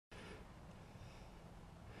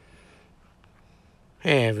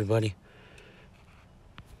Hey everybody,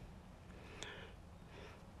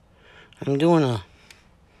 I'm doing a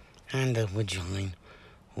Honda Ridgeline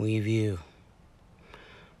review.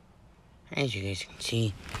 As you guys can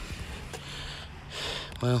see,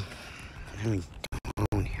 well, let me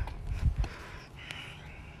down here.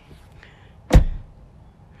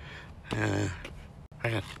 I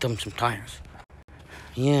gotta dump some tires.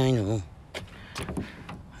 Yeah, I know.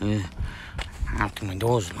 After my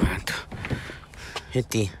door's locked, hit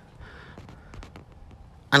the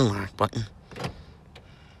unlock button.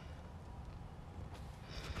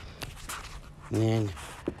 And then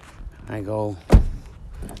I go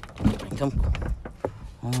my thump.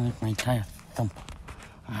 Oh, like my tire thump.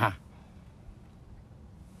 Aha.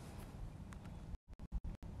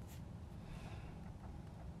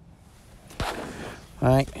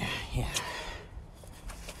 Alright, yeah.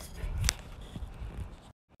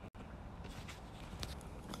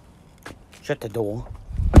 Shut the door.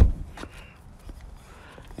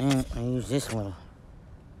 And I use this little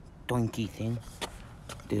donkey thing.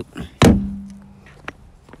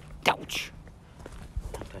 Ouch!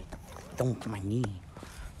 Thump my knee.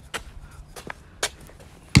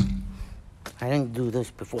 I didn't do this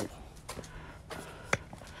before.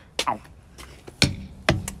 Ow.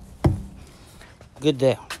 Good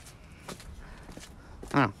there.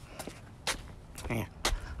 Oh. Yeah.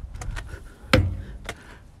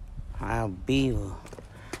 I'll be.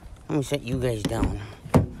 Let me set you guys down.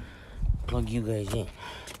 Plug you guys in.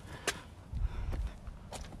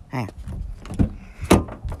 Hey.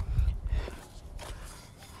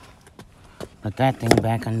 Put that thing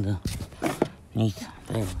back underneath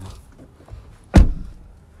there.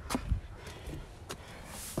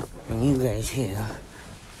 Bring you guys here.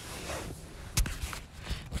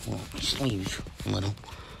 Well, sleeves a little.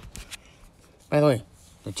 By the way,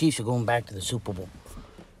 the Chiefs are going back to the Super Bowl.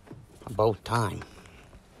 About time.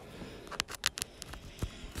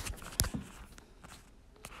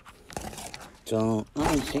 So,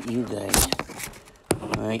 let me set you guys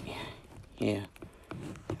right here.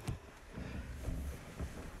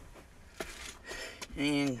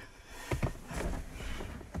 And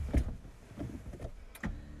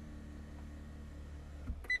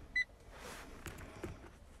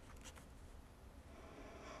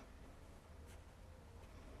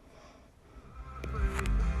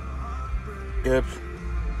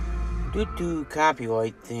due to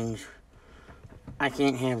copyright things, I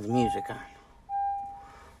can't have the music on.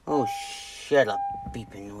 Oh, shut up,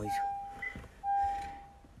 beeping noise.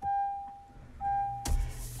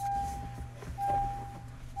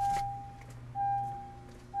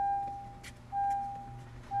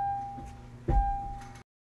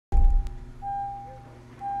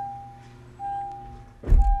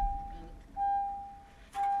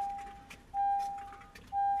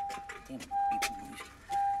 Damn beeping noise.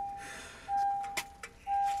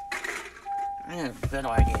 I got a better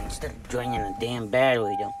idea. Instead of draining a damn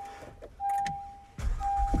battery, though.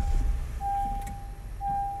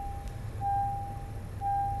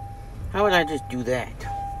 How would I just do that?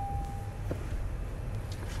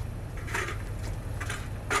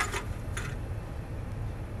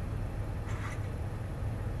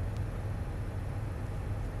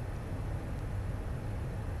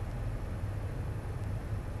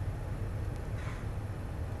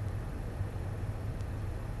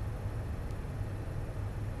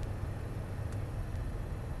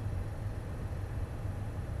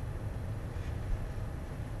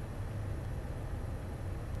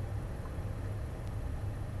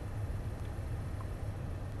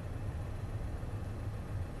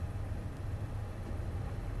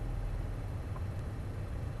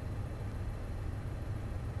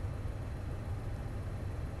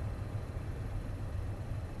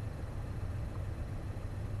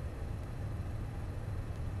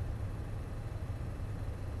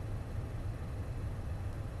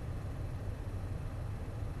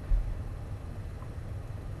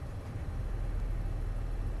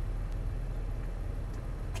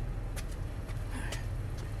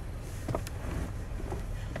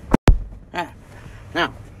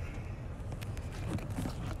 Now,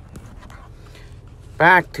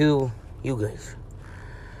 back to you guys.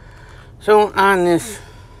 So on this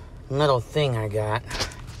little thing I got,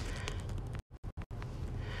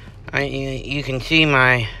 you can see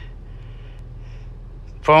my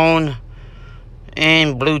phone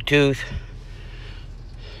and Bluetooth.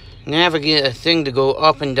 Navigate a thing to go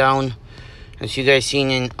up and down, as you guys seen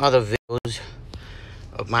in other videos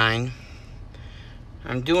of mine.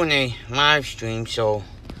 I'm doing a live stream, so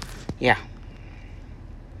yeah.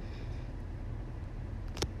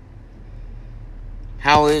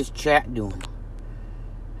 How is chat doing?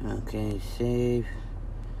 Okay, save.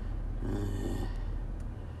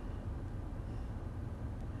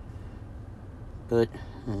 But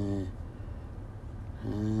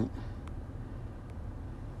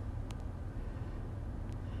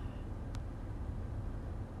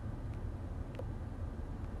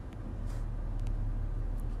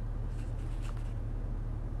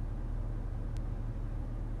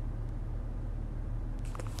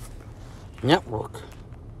network.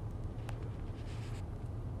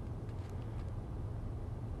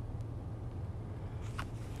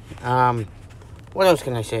 What else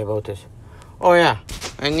can I say about this? Oh yeah,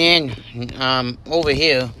 and then over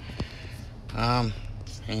here, hang on,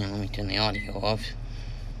 let me turn the audio off.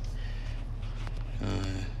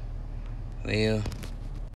 Where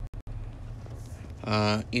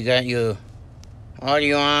you got your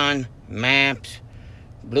audio on, maps,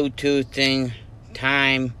 Bluetooth thing,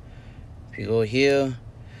 time. If you go here,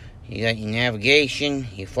 you got your navigation,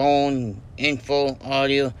 your phone, info,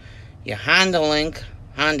 audio, your Honda link,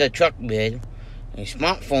 Honda truck bed, your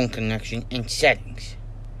smartphone connection, and settings.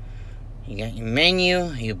 You got your menu,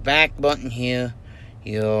 your back button here,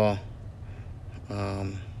 your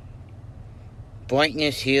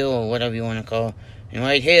brightness here, or whatever you want to call it. And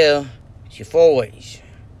right here is your four ways.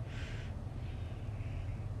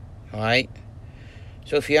 Alright?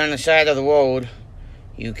 So if you're on the side of the road,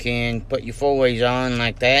 you can put your four ways on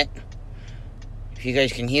like that. If you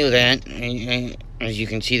guys can hear that, and as you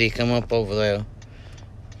can see, they come up over there.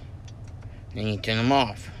 Then you turn them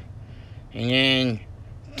off. And then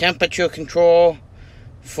temperature control,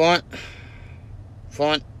 front,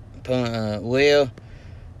 rear,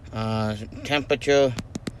 temperature,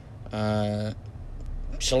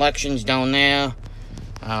 selections down there,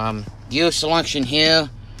 gear selection here,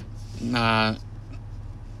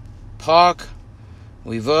 park,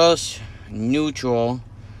 reverse, neutral,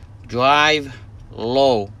 drive,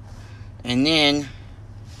 low, and then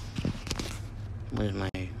where's my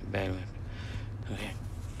battery? Okay,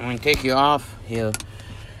 I'm gonna take you off here.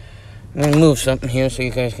 I'm gonna move something here so you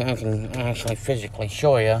guys I can actually physically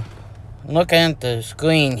show you. Look at the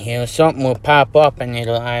screen here. Something will pop up and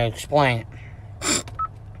I'll explain it.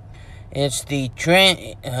 It's the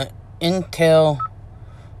Intel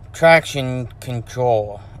traction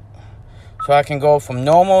control. So I can go from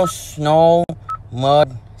normal, snow,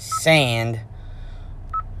 mud, sand,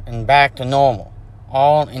 and back to normal.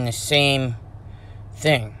 All in the same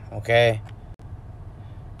thing, okay?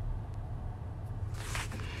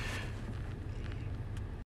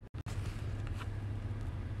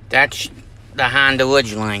 That's the Honda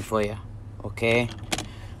Ridgeline for you, okay?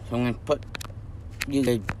 So I'm going to put you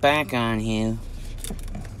guys back on here.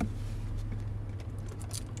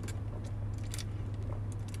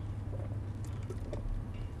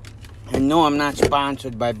 And no, I'm not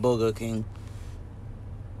sponsored by Burger King.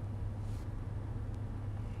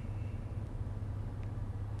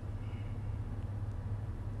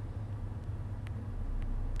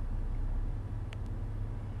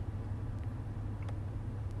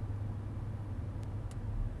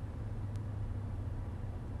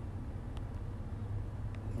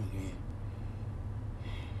 Okay.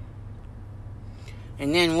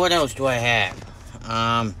 And then what else do I have?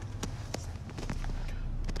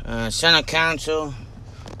 Center console.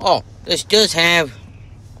 Oh, this does have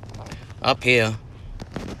up here.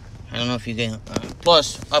 I don't know if you can.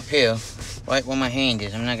 Plus up here, right where my hand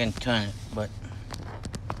is. I'm not gonna turn it, but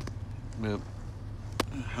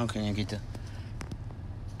how can I get the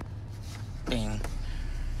thing?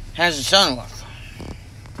 Has a sunroof.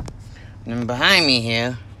 And then behind me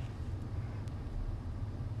here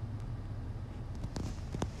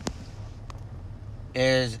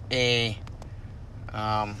is a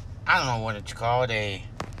I don't know what it's called,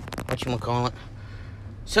 whatchamacallit,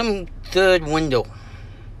 some third window.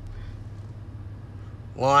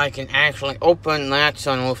 Well, I can actually open that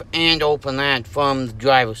sunroof and open that from the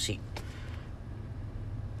driver's seat.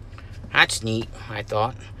 That's neat, I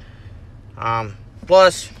thought.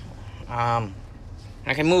 Plus, I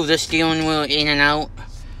can move the steering wheel in and out.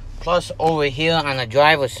 Plus, over here on the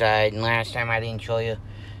driver's side, and last time I didn't show you,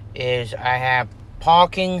 is I have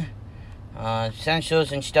parking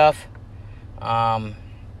sensors and stuff,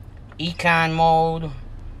 econ mode,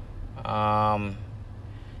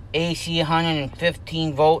 AC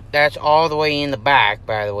 115 volt, that's all the way in the back,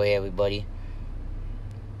 by the way, everybody.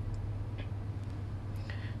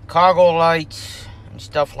 Cargo lights and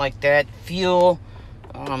stuff like that, fuel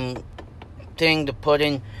thing to put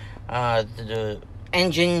in the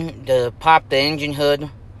engine, to pop the engine hood,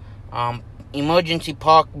 emergency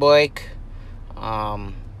park brake,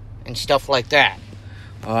 and stuff like that.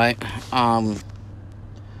 Alright,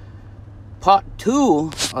 part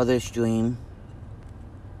 2 of this stream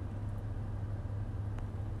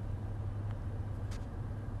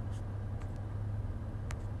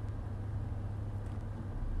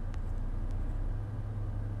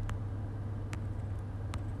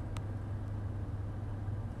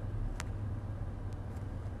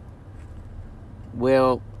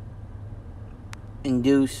will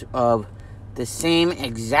induce of the same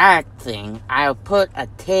exact thing. I'll put a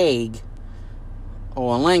tag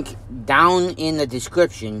or a link down in the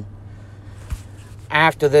description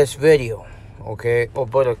after this video, okay? Or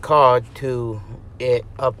put a card to it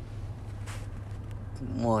up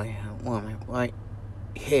right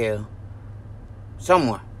here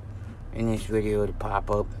somewhere in this video to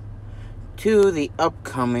pop up to the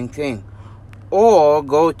upcoming thing, or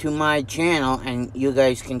go to my channel and you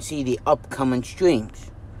guys can see the upcoming streams.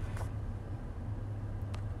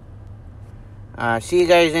 See you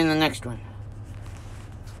guys in the next one.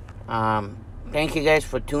 Thank you guys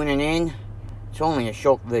for tuning in. It's only a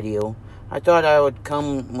short video. I thought I would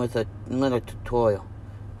come with a little tutorial.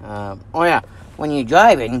 Oh yeah, when you're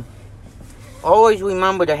driving, always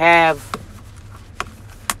remember to have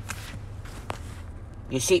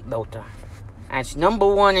your seatbelt on. That's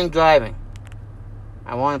 #1 in driving.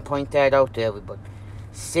 I want to point that out to everybody.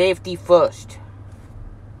 Safety first.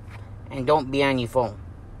 And don't be on your phone.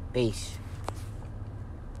 Peace.